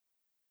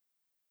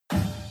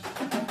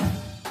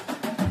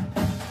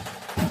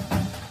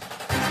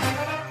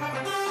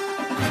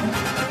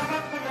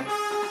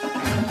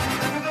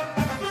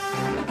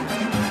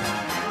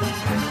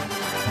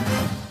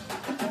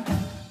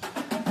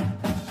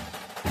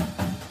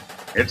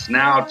It's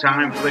now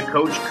time for the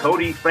Coach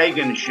Cody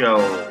Fagan Show,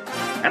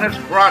 and it's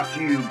brought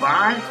to you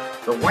by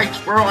the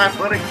Whitesboro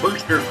Athletic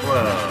Booster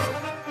Club.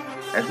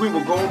 As we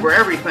will go over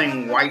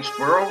everything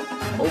Whitesboro,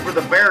 over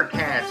the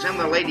Bearcats and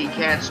the Lady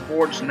Cats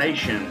Sports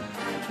Nation,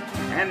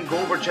 and go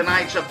over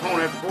tonight's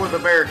opponent for the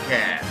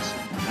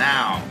Bearcats.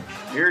 Now,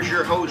 here's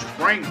your host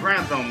Frank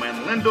Grantham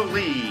and Linda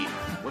Lee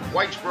with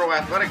Whitesboro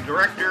Athletic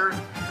Director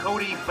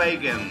Cody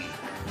Fagan.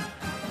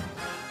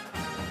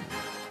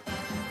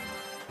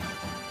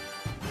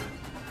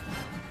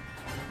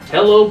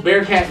 Hello,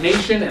 Bearcat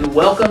Nation, and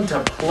welcome to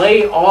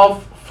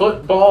Playoff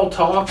Football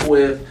Talk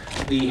with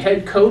the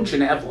head coach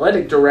and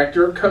athletic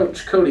director,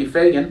 Coach Cody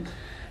Fagan.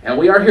 And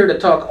we are here to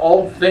talk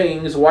all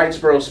things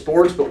Whitesboro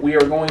sports, but we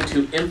are going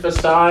to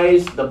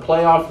emphasize the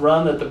playoff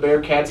run that the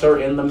Bearcats are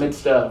in the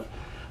midst of.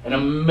 An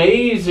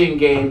amazing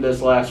game this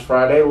last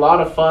Friday. A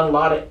lot of fun, a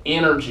lot of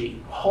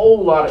energy,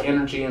 whole lot of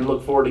energy, and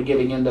look forward to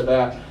getting into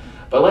that.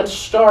 But let's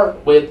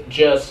start with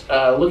just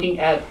looking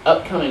at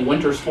upcoming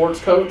winter sports,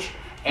 Coach,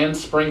 and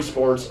spring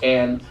sports,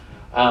 and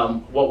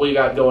what we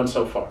got going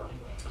so far.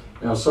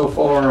 So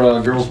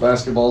far, girls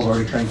basketball's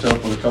already cranked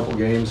up with a couple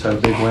games. Had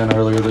a big win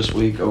earlier this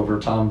week over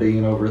Tom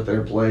Bean over at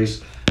their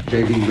place.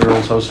 JV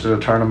girls hosted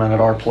a tournament at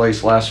our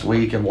place last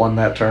week and won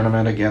that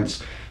tournament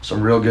against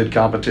some real good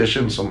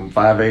competition. Some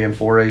 5A and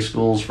 4A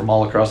schools from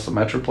all across the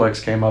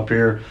Metroplex came up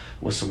here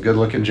with some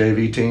good-looking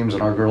JV teams,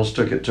 and our girls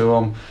took it to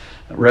them.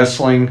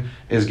 Wrestling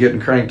is getting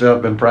cranked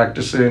up and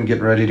practicing,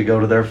 getting ready to go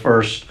to their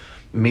first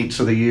meets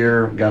of the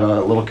year. Got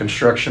a little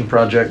construction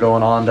project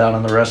going on down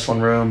in the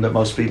wrestling room that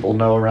most people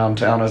know around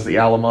town as the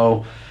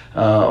Alamo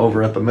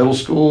over at the middle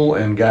school,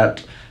 and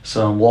got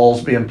some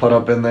walls being put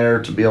up in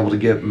there to be able to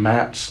get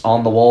mats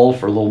on the wall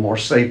for a little more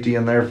safety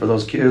in there for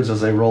those kids as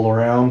they roll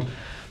around.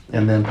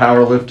 And then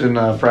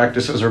powerlifting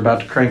practices are about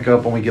to crank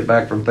up when we get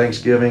back from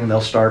Thanksgiving.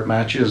 They'll start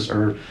matches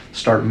or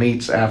start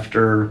meets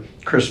after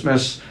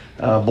Christmas.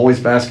 Boys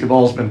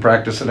basketball has been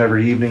practicing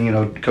every evening.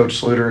 Coach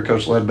Sluter,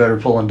 Coach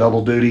Ledbetter pulling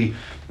double duty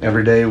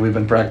every day. We've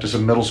been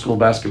practicing middle school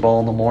basketball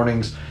in the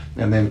mornings,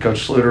 and then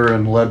Coach Sluter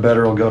and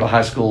Ledbetter will go to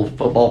high school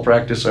football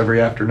practice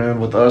every afternoon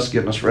with us,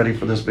 getting us ready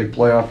for this big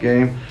playoff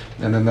game.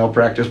 And then they'll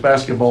practice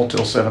basketball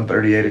till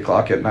 7:30, 8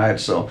 o'clock at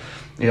night. So,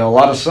 a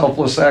lot of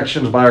selfless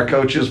actions by our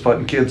coaches,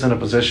 putting kids in a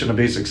position to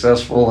be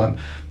successful. And,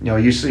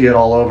 you see it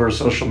all over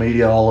social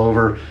media, all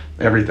over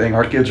everything.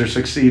 Our kids are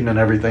succeeding in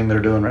everything they're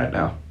doing right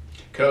now.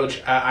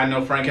 Coach, I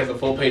know Frank has a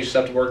full page of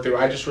stuff to work through.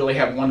 I just really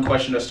have one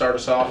question to start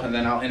us off, and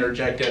then I'll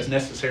interject as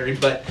necessary.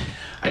 But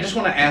I just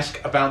want to ask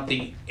about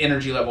the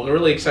energy level. We're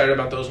really excited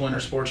about those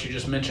winter sports you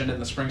just mentioned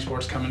and the spring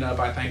sports coming up.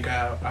 I think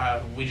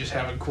we just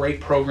have a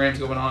great programs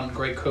going on,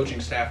 great coaching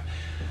staff.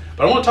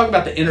 But I want to talk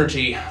about the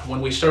energy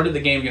when we started the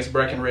game against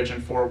Breckenridge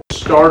and Fort.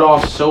 Start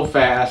off so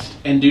fast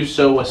and do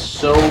so with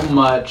so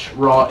much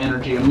raw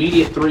energy.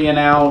 Immediate 3 and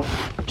out,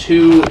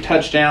 2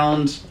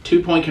 touchdowns,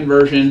 2-point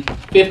conversion,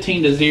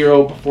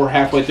 15-0 before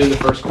halfway through the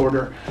first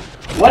quarter.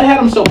 What had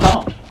them so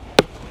pumped?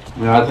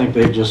 I think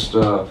they just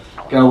got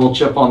a little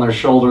chip on their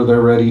shoulder.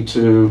 They're ready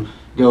to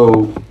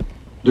go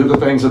do the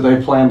things that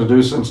they've planned to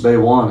do since day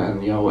one.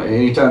 And,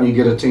 anytime you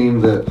get a team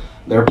that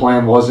their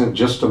plan wasn't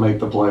just to make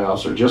the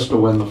playoffs or just to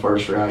win the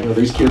first round.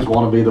 These kids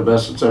want to be the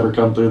best that's ever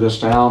come through this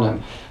town,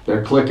 and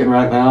they're clicking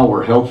right now.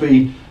 We're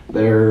healthy.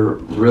 They're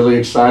really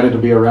excited to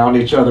be around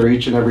each other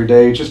each and every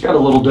day. Just got a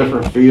little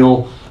different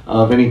feel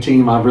of any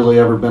team I've really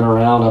ever been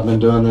around. I've been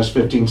doing this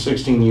 15,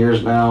 16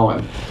 years now,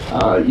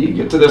 and you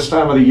get to this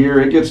time of the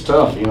year, it gets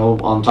tough.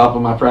 On top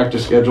of my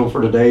practice schedule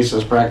for today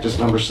says practice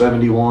number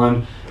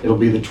 71. It'll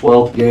be the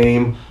 12th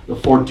game, the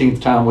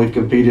 14th time we've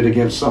competed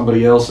against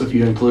somebody else if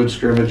you include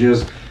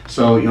scrimmages.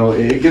 So,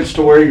 it gets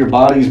to where your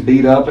body's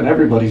beat up, and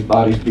everybody's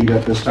body's beat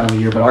up this time of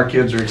year. But our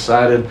kids are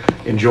excited,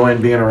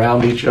 enjoying being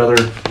around each other,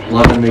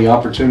 loving the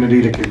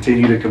opportunity to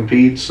continue to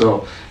compete.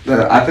 So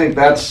I think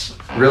that's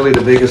really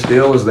the biggest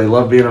deal, is they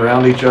love being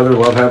around each other,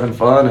 love having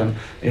fun, and,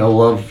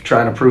 love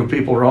trying to prove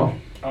people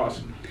wrong.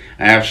 Awesome.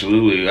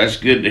 Absolutely. That's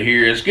good to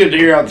hear. It's good to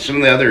hear some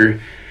of the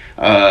other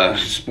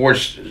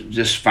sports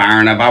just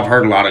firing up. I've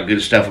heard a lot of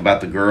good stuff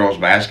about the girls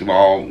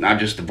basketball, not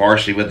just the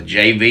varsity, but the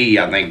JV.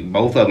 I think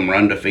both of them are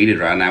undefeated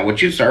right now,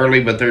 which is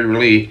early, but they're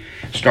really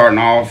starting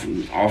off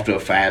to a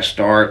fast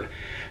start.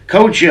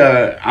 Coach,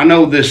 I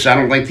know this, I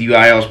don't think the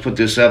UIL's put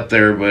this up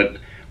there, but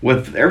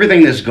with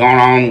everything that's gone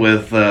on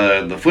with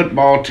the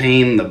football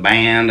team, the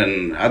band,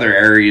 and other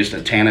areas,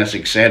 the tennis,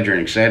 et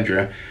cetera,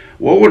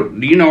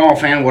 do you know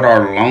offhand what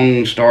our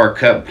Lone Star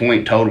Cup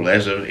point total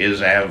is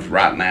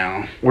right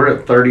now? We're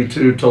at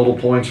 32 total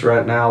points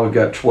right now. We've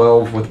got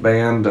 12 with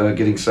band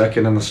getting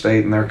second in the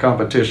state in their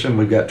competition.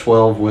 We've got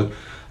 12 with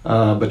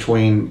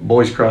between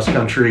boys cross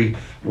country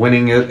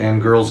winning it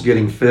and girls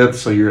getting fifth,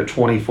 so you're at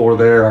 24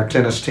 there. Our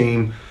tennis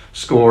team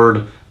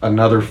scored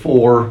another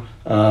 4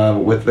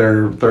 with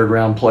their third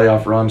round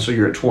playoff run, so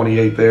you're at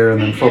 28 there.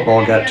 And then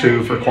football got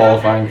 2 for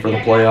qualifying for the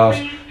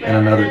playoffs and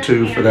another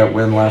 2 for that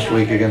win last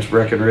week against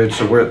Breckenridge.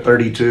 So we're at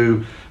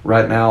 32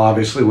 right now,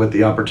 obviously with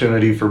the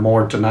opportunity for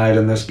more tonight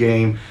in this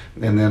game,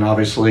 and then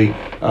obviously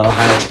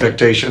high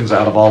expectations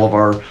out of all of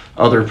our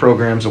other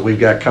programs that we've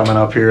got coming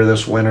up here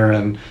this winter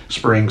and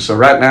spring. So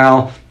right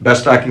now,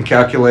 best I can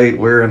calculate,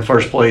 we're in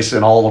first place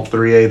in all of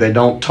 3A. They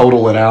don't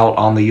total it out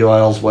on the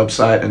UIL's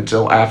website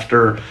until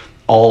after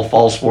all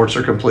fall sports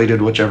are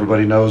completed, which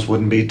everybody knows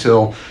wouldn't be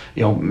till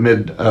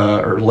mid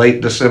or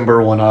late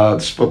December when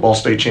football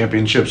state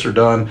championships are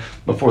done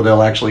before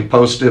they'll actually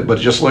post it. But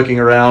just looking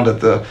around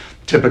at the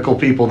typical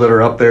people that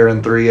are up there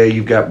in 3A,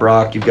 you've got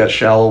Brock, you've got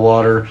Shallow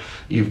Water,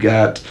 you've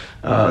got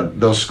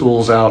those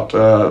schools out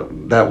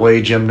that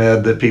way, Jim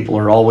Ned, that people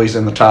are always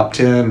in the top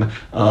 10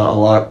 a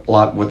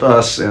lot with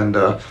us. And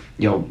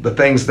the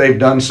things they've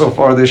done so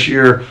far this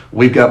year,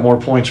 we've got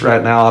more points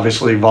right now.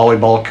 Obviously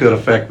volleyball could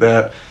affect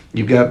that.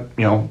 You've got,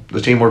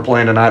 the team we're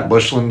playing tonight,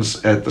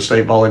 Bushlands at the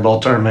state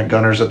volleyball tournament,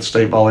 Gunners at the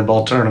state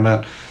volleyball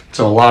tournament.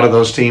 So a lot of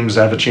those teams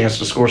have a chance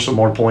to score some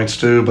more points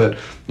too. But,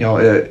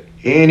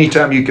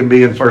 anytime you can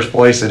be in first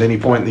place at any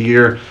point in the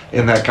year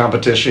in that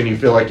competition, you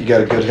feel like you got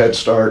a good head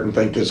start and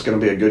think it's going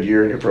to be a good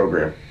year in your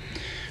program.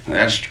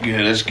 That's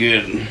good. That's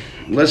good.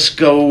 Let's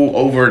go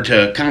over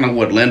to kind of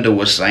what Linda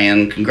was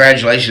saying.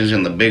 Congratulations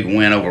on the big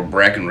win over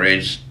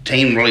Breckenridge.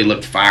 Team really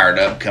looked fired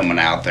up coming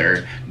out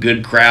there.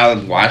 Good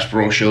crowd.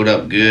 Whitesboro showed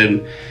up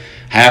good.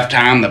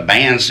 Halftime, the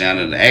band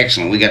sounded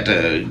excellent.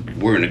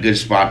 We're in a good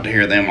spot to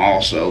hear them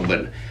also.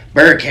 But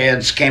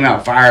Bearcats came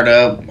out fired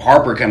up.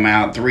 Harper came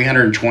out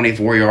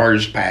 324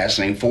 yards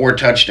passing, 4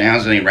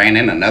 touchdowns, and he ran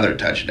in another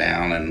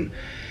touchdown. And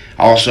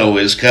also,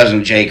 his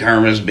cousin Jake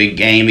Herman's big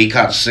game. He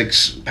caught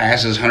 6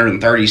 passes,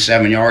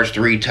 137 yards,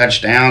 3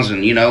 touchdowns.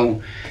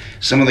 And,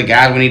 some of the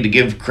guys we need to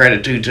give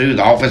credit to, too,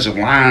 the offensive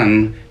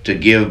line, to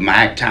give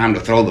Mac time to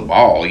throw the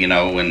ball,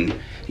 and,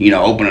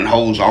 opening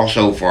holes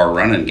also for our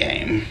running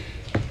game.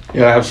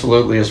 Yeah,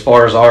 absolutely. As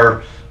far as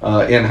our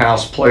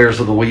in-house players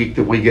of the week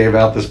that we gave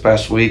out this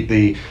past week,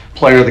 the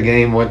player of the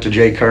game went to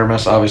Jake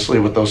Hermas. Obviously,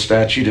 with those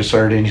stats you just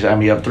heard,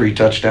 anytime you have 3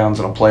 touchdowns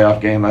in a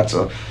playoff game, that's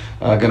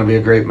going to be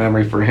a great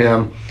memory for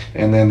him.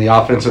 And then the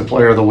offensive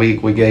player of the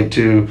week we gave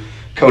to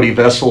Cody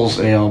Vessels,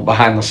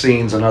 behind the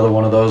scenes, another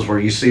one of those where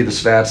you see the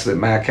stats that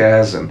Mac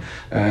has and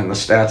the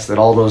stats that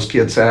all those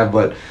kids have,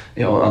 but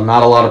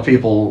not a lot of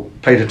people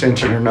paid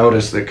attention or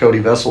noticed that Cody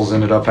Vessels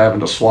ended up having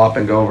to swap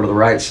and go over to the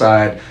right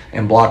side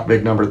and block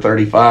big number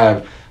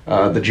 35.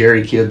 The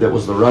Jerry kid that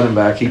was the running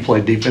back, he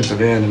played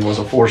defensive end and was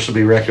a force to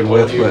be reckoned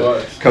with,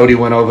 but Cody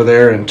went over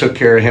there and took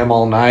care of him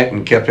all night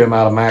and kept him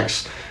out of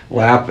Mac's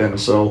lap, and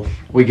so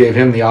we gave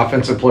him the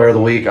offensive player of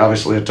the week.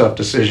 Obviously a tough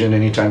decision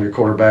anytime your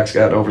quarterback's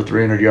got over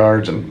 300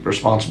 yards and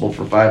responsible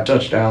for 5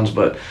 touchdowns,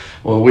 but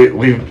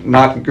we've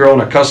not grown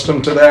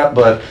accustomed to that,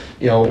 but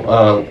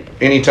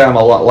anytime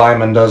a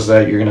lineman does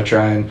that, you're going to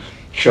try and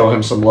show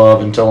him some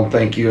love and tell him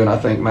thank you, and I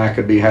think Mac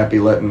could be happy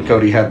letting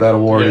Cody have that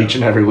award each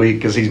and every week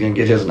because he's going to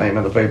get his name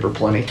in the paper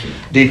plenty.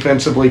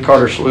 Defensively,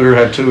 Carter Schluter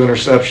had 2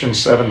 interceptions,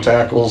 7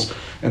 tackles,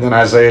 and then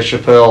Isaiah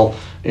Chappelle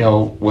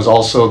was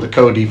also the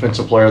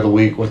co-defensive player of the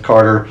week with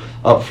Carter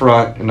up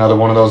front. Another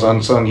one of those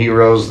unsung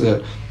heroes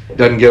that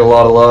doesn't get a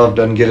lot of love,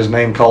 doesn't get his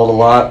name called a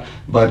lot,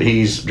 but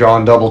he's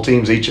drawing double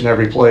teams each and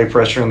every play,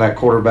 pressuring that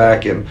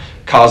quarterback and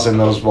causing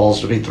those balls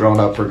to be thrown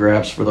up for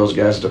grabs for those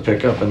guys to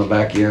pick up in the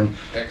back end.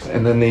 Excellent.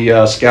 And then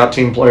the scout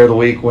team player of the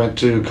week went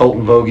to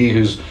Colton Vogie,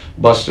 who's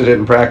busted it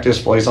in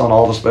practice, plays on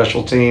all the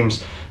special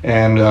teams,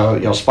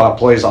 and spot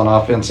plays on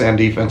offense and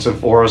defensive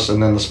for us.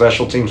 And then the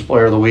special teams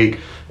player of the week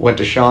went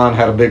to Sean,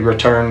 had a big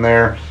return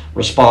there,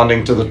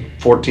 responding to the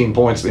 14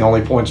 points, the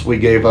only points we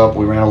gave up.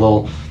 We ran a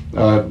little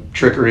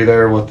trickery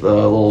there with a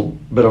little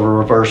bit of a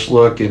reverse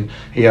look, and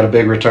he had a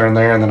big return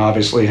there, and then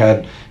obviously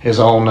had his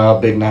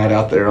own big night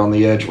out there on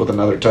the edge with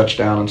another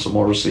touchdown and some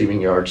more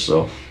receiving yards.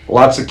 So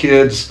lots of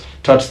kids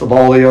touched the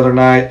ball the other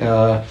night.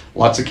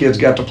 Lots of kids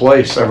got to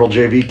play. Several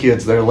JV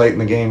kids there late in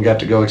the game got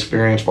to go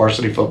experience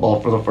varsity football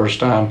for the first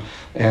time,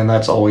 and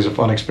that's always a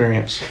fun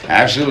experience.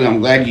 Absolutely. I'm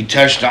glad you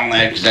touched on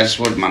that because that's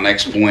what my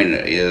next point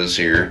is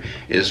here,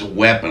 is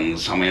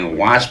weapons. I mean,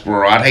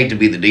 Whitesboro, I'd hate to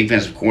be the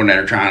defensive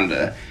coordinator trying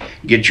to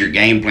get your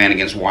game plan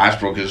against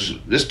Whitesboro, because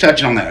just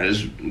touching on that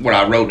is what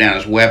I wrote down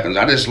as weapons.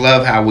 I just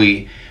love how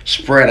we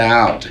spread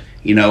out.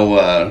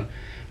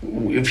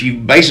 If you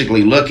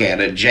basically look at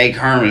it, Jake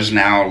Hermes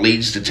now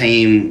leads the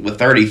team with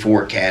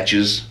 34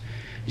 catches.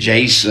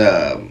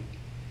 Jace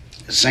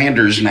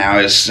Sanders now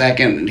is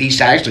second.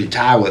 He's actually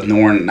tied with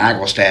Norton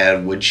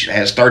Nagelstad, which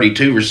has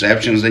 32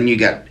 receptions. Then you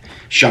got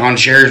Sean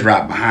Shares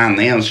right behind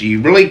them. So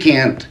you really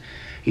can't,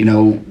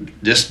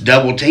 just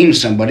double team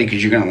somebody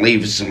because you're going to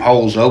leave some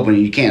holes open.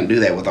 You can't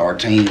do that with our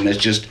team. It's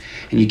just,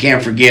 and you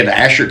can't forget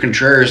Asher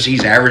Contreras.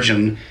 He's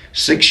averaging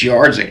 6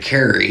 yards a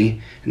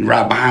carry. And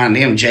right behind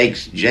him,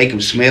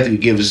 Jacob Smith, who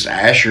gives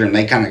Asher, and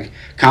they kind of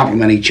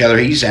complement each other.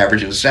 He's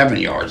averaging 7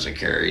 yards a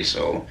carry.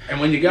 So, and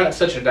when you got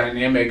such a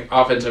dynamic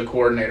offensive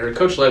coordinator,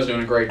 Coach Lev's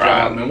doing a great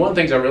job. And one of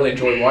the things I really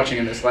enjoyed watching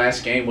in this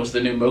last game was the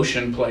new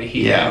motion play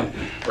he had,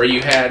 where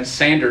you had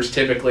Sanders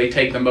typically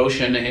take the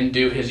motion and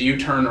do his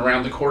U-turn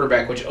around the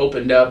quarterback, which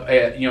opened up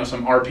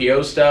some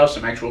RPO stuff,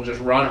 some actual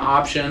just run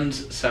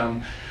options,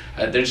 some.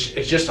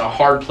 It's just a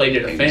hard play to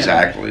defend.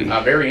 Exactly.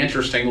 Very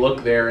interesting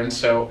look there, and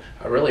so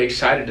I'm really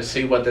excited to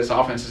see what this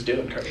offense is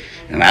doing, Coach.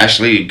 And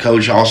actually,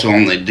 Coach, also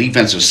on the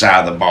defensive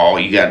side of the ball,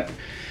 you got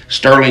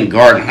Sterling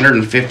Garden,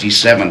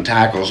 157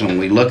 tackles. When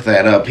we look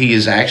that up, he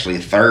is actually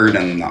third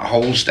in the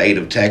whole state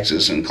of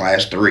Texas in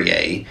Class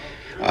 3A.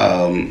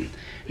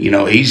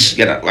 He's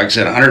got, like I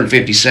said,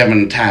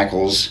 157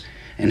 tackles,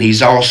 and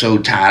he's also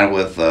tied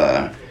with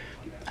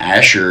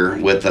Asher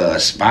with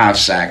 5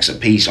 sacks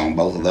apiece on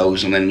both of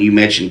those. And then you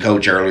mentioned,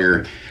 Coach,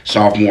 earlier,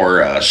 sophomore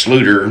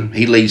Sluter.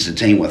 He leads the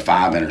team with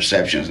 5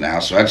 interceptions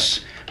now. So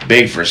that's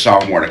big for a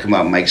sophomore to come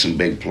up and make some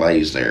big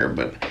plays there.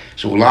 But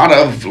so a lot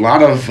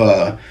of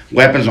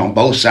weapons on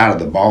both sides of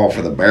the ball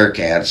for the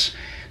Bearcats.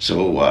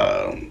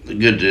 So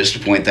good just to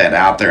point that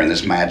out there in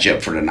this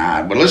matchup for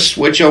tonight. But let's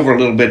switch over a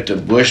little bit to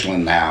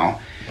Bushland now.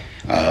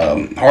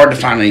 Hard to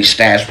find any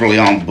stats really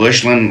on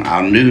Bushland.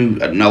 I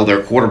know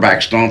their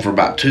quarterback's thrown for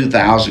about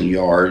 2,000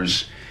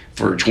 yards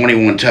for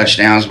 21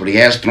 touchdowns, but he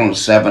has thrown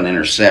 7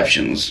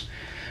 interceptions.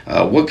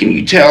 What can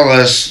you tell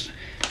us,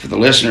 for the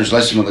listeners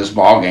listening to this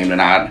ball game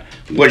tonight,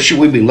 what should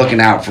we be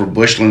looking out for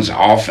Bushland's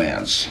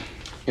offense?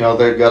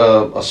 They've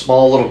got a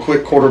small little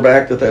quick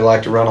quarterback that they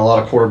like to run a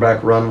lot of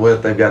quarterback run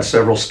with. They've got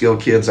several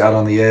skilled kids out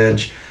on the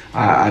edge.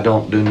 I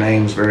don't do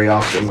names very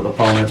often with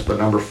opponents, but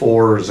number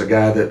 4 is a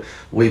guy that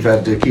we've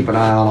had to keep an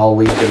eye on all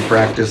week in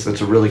practice.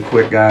 That's a really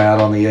quick guy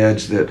out on the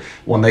edge that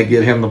when they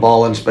get him the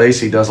ball in space,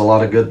 he does a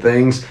lot of good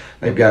things.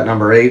 They've got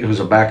number 8, who's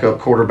a backup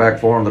quarterback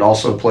for him that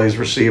also plays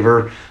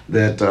receiver,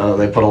 that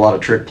they put a lot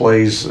of trick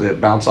plays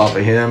that bounce off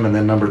of him. And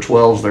then number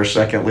 12 is their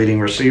second leading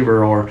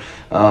receiver or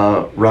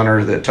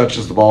runner that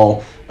touches the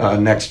ball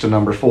next to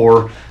number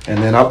 4. And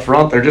then up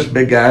front, they're just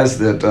big guys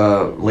that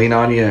lean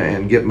on you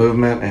and get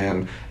movement.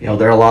 And,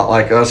 they're a lot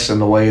like us in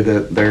the way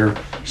that they're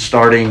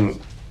starting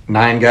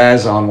 9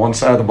 guys on one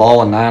side of the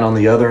ball and 9 on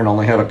the other, and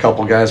only have a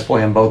couple guys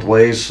playing both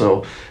ways.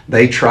 So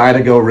they try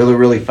to go really,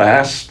 really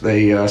fast.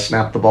 They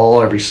snap the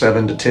ball every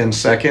 7 to 10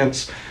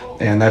 seconds.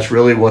 And that's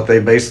really what they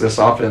base this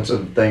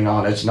offensive thing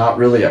on. It's not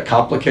really a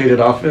complicated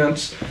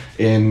offense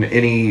in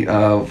any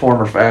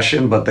form or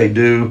fashion, but they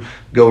do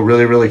go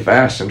really, really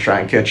fast and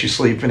try and catch you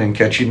sleeping and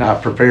catch you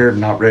not prepared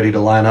and not ready to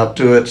line up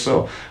to it.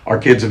 So our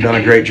kids have done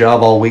a great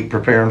job all week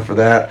preparing for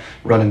that,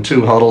 running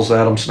 2 huddles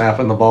at them,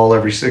 snapping the ball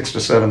every 6 to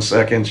 7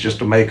 seconds just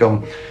to make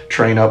them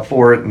train up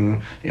for it.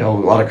 And, a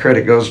lot of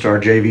credit goes to our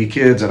JV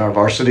kids and our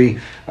varsity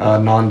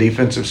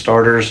non-defensive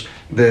starters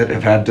that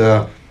have had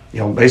to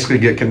basically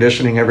get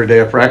conditioning every day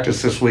of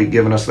practice this week,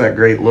 giving us that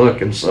great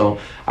look. And so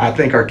I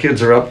think our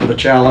kids are up for the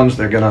challenge.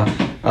 They're going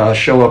to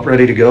show up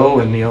ready to go.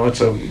 And,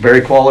 it's a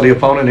very quality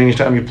opponent.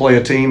 Anytime you play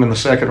a team in the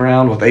second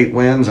round with 8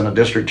 wins and a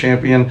district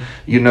champion,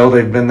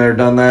 they've been there,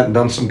 done that, and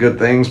done some good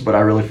things. But I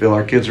really feel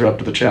our kids are up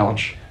to the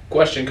challenge.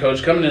 Question,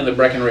 Coach. Coming into the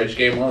Breckenridge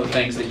game, one of the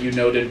things that you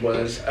noted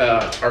was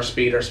our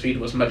speed. Our speed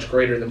was much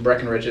greater than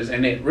Breckenridge's,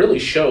 and it really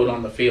showed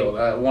on the field.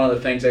 One of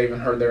the things I even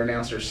heard their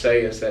announcers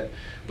say is that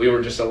we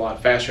were just a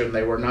lot faster than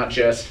they were, not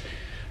just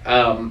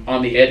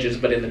on the edges,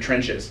 but in the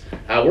trenches.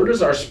 Where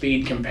does our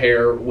speed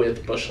compare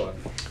with Bushland?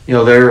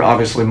 They're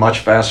obviously much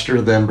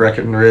faster than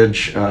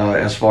Breckenridge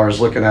as far as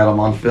looking at them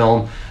on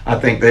film. I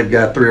think they've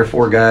got 3 or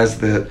 4 guys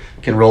that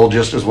can roll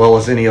just as well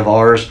as any of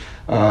ours.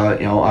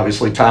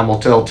 Obviously time will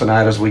tell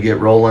tonight as we get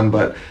rolling,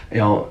 but,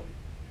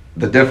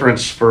 the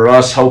difference for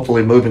us,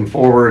 hopefully moving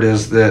forward,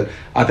 is that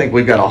I think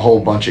we've got a whole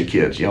bunch of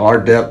kids. Our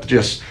depth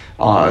just,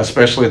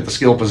 especially at the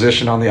skill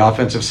position on the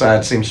offensive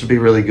side, seems to be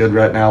really good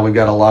right now. We've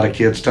got a lot of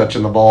kids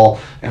touching the ball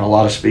and a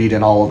lot of speed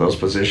in all of those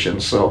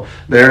positions. So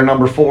their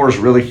number 4 is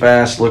really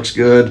fast, looks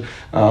good.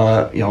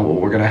 We're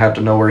going to have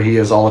to know where he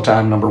is all the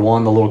time. Number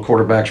 1, the little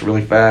quarterback's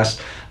really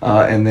fast.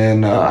 And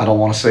then I don't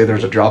want to say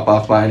there's a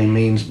drop-off by any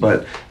means,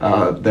 but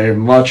they're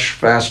much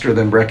faster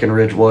than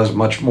Breckenridge was,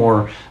 much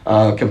more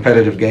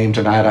competitive game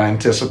tonight, I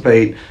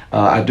anticipate.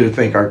 I do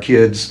think our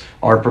kids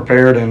are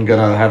prepared and going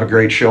to have a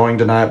great showing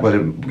tonight, but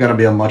it's going to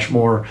be a much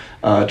more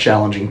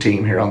challenging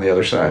team here on the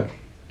other side.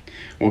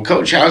 Well,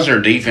 Coach, how's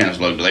their defense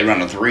look? Do they run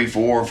a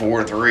 3-4,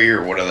 4-3,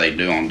 or what do they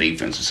do on the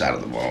defensive side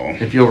of the ball?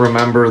 If you'll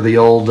remember the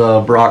old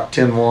Brock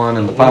 10-1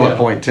 and the Pilot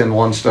Point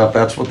 10-1 stuff,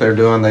 that's what they're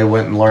doing. They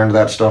went and learned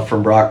that stuff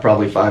from Brock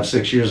probably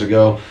 5-6 years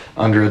ago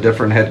under a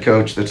different head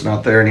coach that's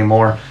not there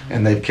anymore,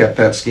 and they've kept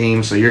that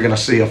scheme. So you're going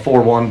to see a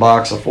 4-1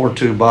 box, a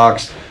 4-2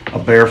 box, a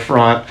bear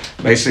front.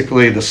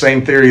 Basically, the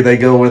same theory they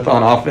go with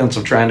on offense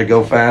of trying to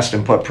go fast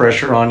and put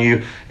pressure on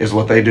you is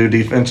what they do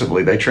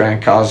defensively. They try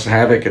and cause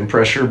havoc and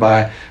pressure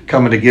by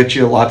coming to get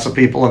you. Lots of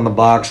people in the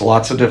box,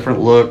 lots of different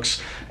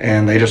looks,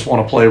 and they just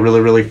want to play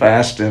really, really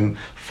fast and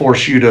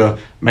force you to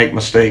make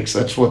mistakes.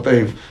 That's what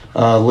they've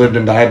lived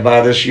and died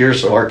by this year.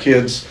 So our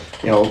kids,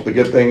 the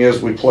good thing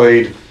is we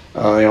played,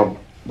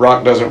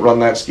 Brock doesn't run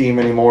that scheme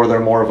anymore. They're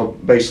more of a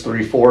base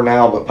 3-4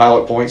 now, but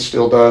Pilot Point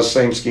still does,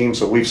 same scheme.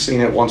 So we've seen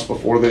it once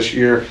before this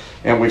year,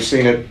 and we've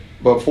seen it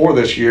before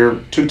this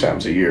year 2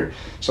 times a year.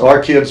 So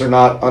our kids are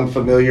not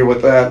unfamiliar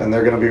with that, and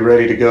they're going to be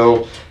ready to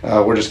go.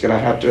 We're just going to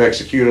have to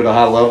execute at a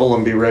high level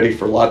and be ready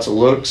for lots of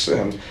looks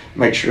and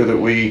make sure that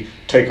we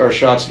take our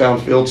shots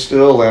downfield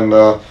still. And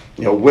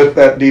with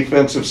that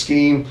defensive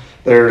scheme,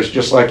 there's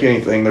just like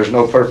anything, there's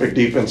no perfect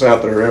defense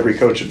out there. Every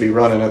coach should be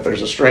running it.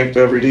 There's a strength to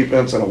every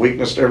defense and a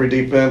weakness to every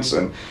defense,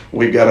 and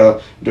we've got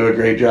to do a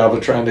great job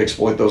of trying to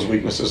exploit those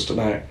weaknesses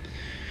tonight.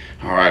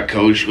 All right,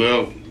 Coach.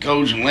 Well,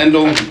 Coach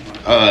Lindell,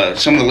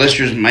 some of the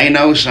listeners may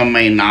know, some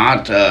may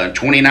not.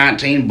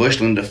 2019,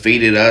 Bushland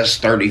defeated us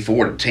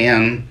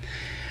 34-10.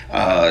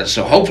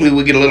 So hopefully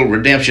we get a little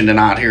redemption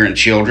tonight here in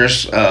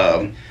Childress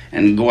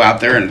and go out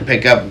there and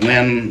pick up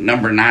win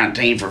number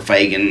 19 for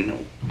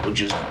Fagan,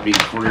 which is be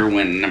career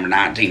win number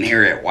 19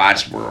 here at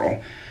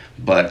Whitesboro.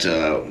 But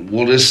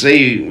we'll just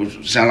see.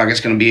 Sounds like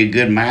it's going to be a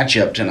good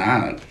matchup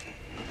tonight.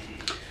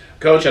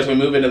 Coach, as we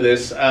move into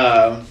this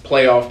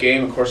playoff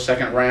game, of course,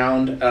 second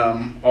round,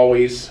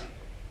 always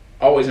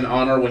an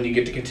honor when you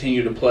get to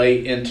continue to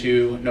play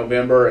into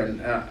November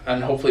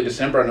and hopefully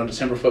December. I know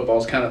December football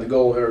is kind of the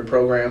goal of every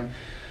program.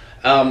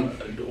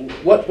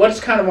 What's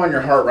kind of on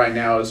your heart right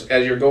now as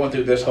you're going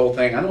through this whole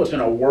thing? I know it's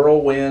been a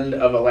whirlwind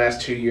of the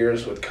last 2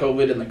 years with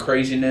COVID and the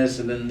craziness,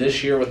 and then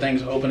this year with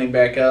things opening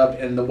back up,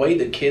 and the way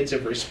the kids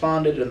have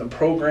responded and the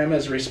program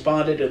has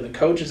responded and the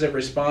coaches have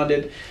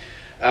responded.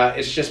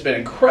 It's just been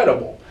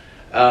incredible.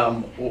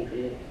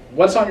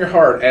 What's on your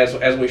heart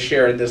as we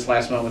share in this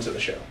last moments of the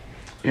show?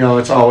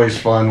 It's always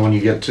fun when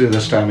you get to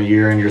this time of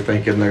year and you're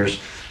thinking there's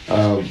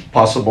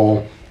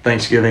possible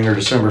Thanksgiving or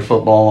December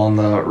football on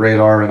the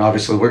radar, and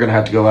obviously we're going to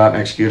have to go out and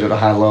execute at a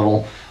high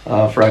level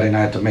Friday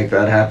night to make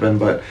that happen.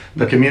 But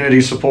the community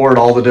support,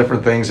 all the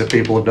different things that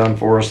people have done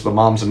for us, the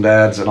moms and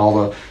dads, and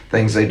all the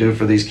things they do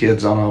for these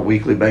kids on a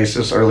weekly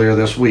basis. Earlier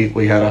this week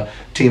we had a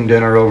team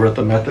dinner over at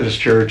the Methodist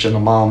Church, and the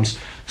moms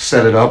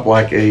set it up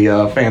like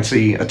a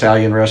fancy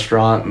Italian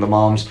restaurant, and the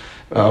moms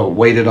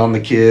waited on the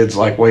kids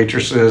like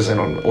waitresses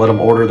and let them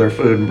order their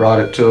food and brought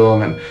it to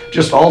them, and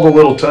just all the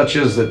little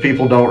touches that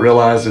people don't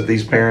realize that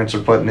these parents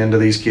are putting into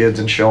these kids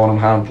and showing them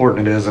how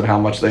important it is and how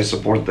much they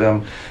support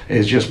them.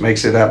 It just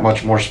makes it that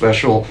much more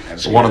special.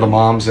 One of the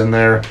moms in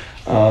there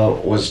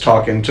was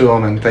talking to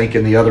them and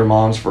thanking the other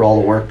moms for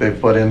all the work they've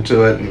put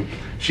into it, and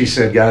she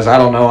said, guys, I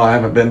don't know, I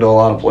haven't been to a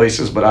lot of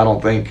places, but I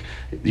don't think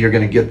you're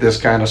going to get this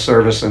kind of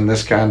service and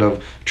this kind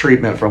of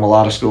treatment from a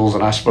lot of schools.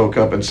 And I spoke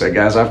up and said,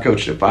 guys, I've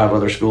coached at 5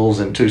 other schools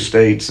in 2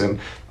 states, and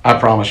I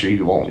promise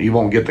you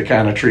won't get the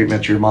kind of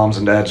treatment your moms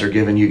and dads are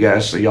giving you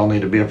guys, so y'all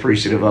need to be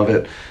appreciative of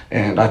it.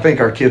 And I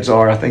think our kids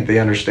are. I think they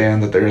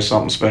understand that there is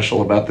something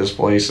special about this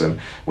place, and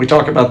we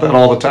talk about that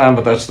all the time,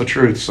 but that's the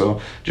truth.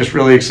 So just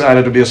really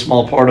excited to be a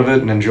small part of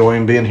it and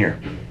enjoying being here.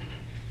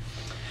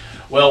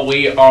 Well,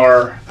 we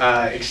are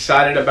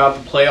excited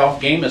about the playoff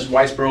game as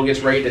Whitesboro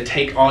gets ready to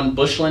take on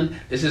Bushland.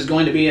 This is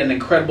going to be an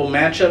incredible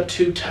matchup.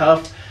 2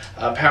 tough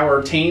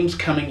power teams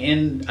coming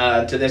in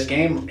to this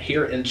game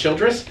here in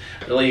Childress.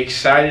 Really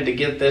excited to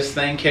get this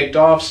thing kicked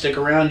off. Stick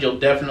around. You'll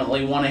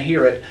definitely want to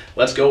hear it.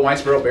 Let's go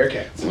Whitesboro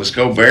Bearcats. Let's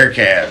go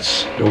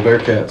Bearcats. Go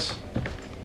Bearcats.